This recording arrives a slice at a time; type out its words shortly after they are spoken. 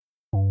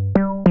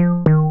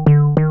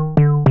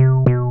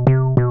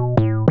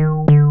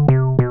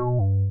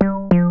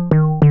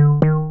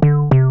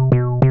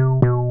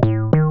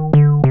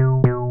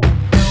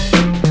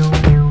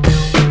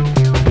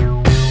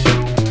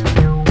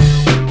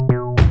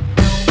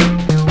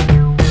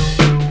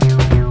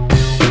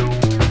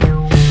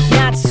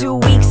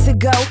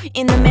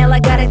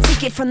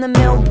straight from the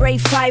mill,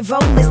 brave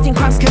 5-0, listing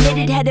crimes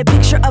committed. Had a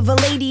picture of a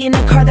lady in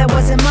a car that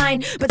wasn't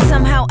mine, but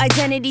somehow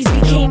identities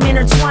became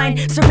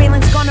intertwined.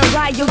 Surveillance gone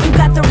awry, yo, you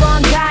got the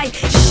wrong guy.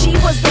 She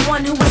was the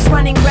one who was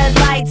running red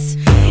lights.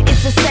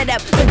 It's a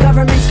setup, the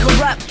government's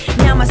corrupt.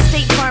 Now my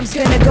State Farm's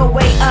gonna go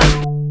way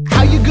up.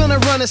 How you gonna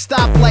run a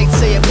stoplight,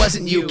 say it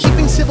wasn't you?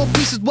 Keeping civil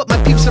peace is what my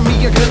peeps and me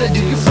are gonna do.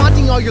 You're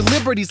flaunting all your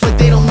liberties like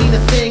they don't mean a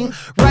thing,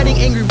 writing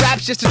angry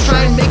raps just to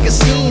try and make a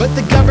scene. But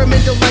the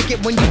government don't like it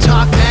when you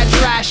talk mad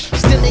trash,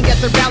 standing at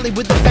the rally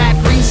with the fat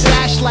green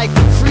sash like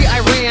free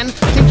Iran,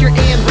 think you're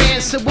Ayn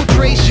Rand. So we'll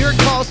trace your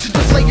calls to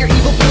deflate your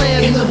evil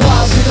plan. In the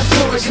walls, in the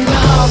floors, in the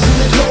halls, in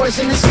the doors,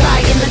 in the sky,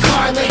 in the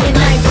car, late at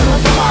night from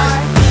afar.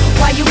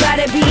 Why you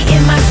gotta be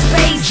in my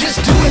space? Just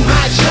doing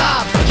my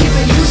job,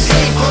 keeping you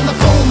safe on the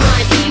phone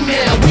line,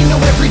 email, we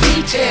know every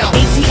detail.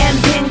 ATM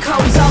pin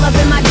codes all up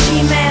in my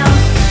Gmail.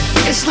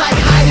 It's like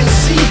hide and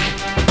seek.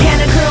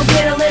 Can a girl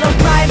get a little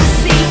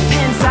privacy?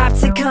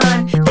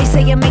 Panopticon, they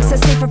say it makes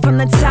us safer from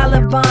the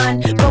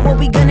Taliban. But what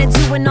we gonna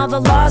do when all the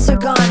laws are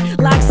gone?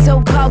 Lock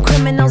so-called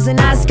criminals in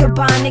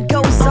Azkaban. It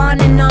goes on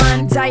and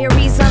on.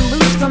 Diaries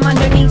unloosed from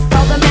underneath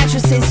all the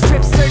mattresses.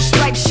 Strip search,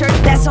 striped shirt,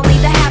 that's only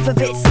the half of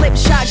it. Slip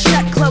shot,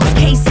 shut, closed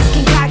cases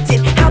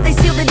concocted. How they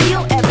seal the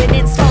deal?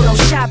 Evidence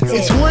photoshopped it.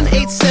 It's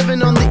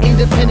 187 on the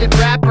independent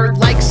rapper,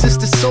 like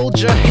Sister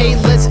Soldier. Hey,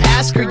 let's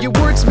ask her. Your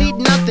words mean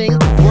nothing.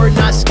 We're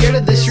not scared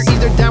of this. You're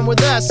either down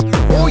with us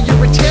or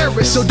you're a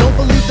terrorist. So don't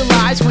believe the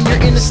lies when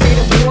you're in a state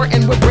of war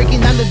and we're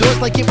breaking down the doors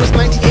like it was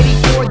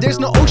 1984. There's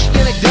no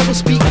oceanic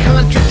doublespeak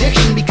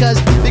contradiction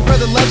because Big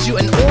Brother loves you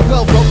and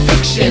Orwell wrote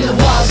fiction. In the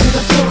walls, in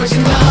the floors,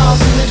 in the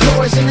halls, in the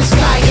doors, in the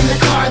sky, in the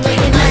car, late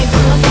at night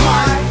from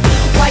afar.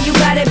 Why you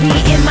gotta be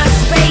in my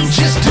space?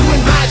 Just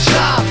doing my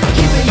job,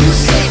 keeping you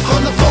safe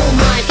on the phone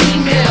line,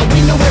 email, we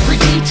know every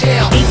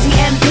detail.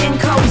 ATM pin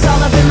codes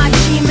all up in my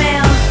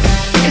Gmail.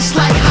 It's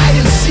like hide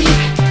and seek.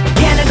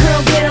 Can a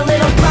girl get a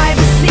little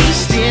privacy?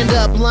 Stand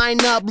up,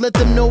 line up, let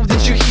them know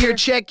that you're here.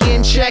 Check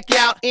in, check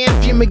out, and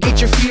fumigate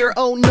your fear.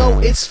 Oh no,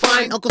 it's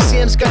fine, Uncle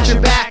Sam's got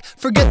your back.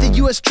 Forget the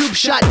US troops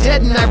shot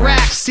dead in Iraq.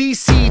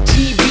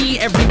 CCTV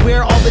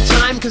everywhere all the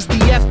time, cause the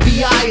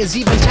FBI is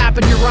even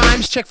tapping your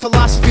rhymes. Check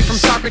philosophy from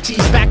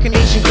Socrates back in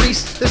ancient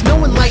Greece. There's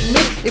no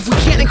enlightenment if we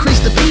can't increase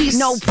the peace.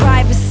 No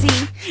privacy,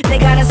 they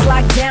got us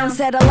locked down.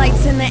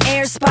 Satellites in the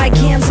air, spy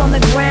cams on the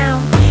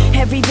ground.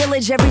 Every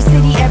village, every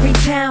city, every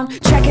town,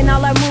 tracking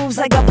all our moves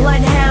like a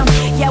bloodhound.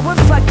 Yeah, we're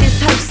fucked, this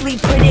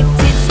sleep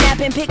predicted.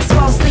 Snapping pics,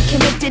 falsely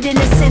convicted,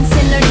 innocence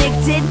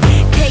interdicted.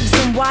 Kegs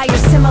and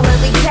wires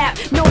similarly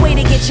tapped. No way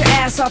to get your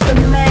ass off the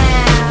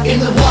map. In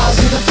the walls,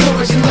 in the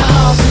floors, in the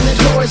halls, in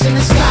the doors, in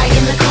the sky,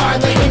 in the car,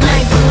 late at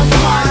night from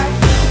afar.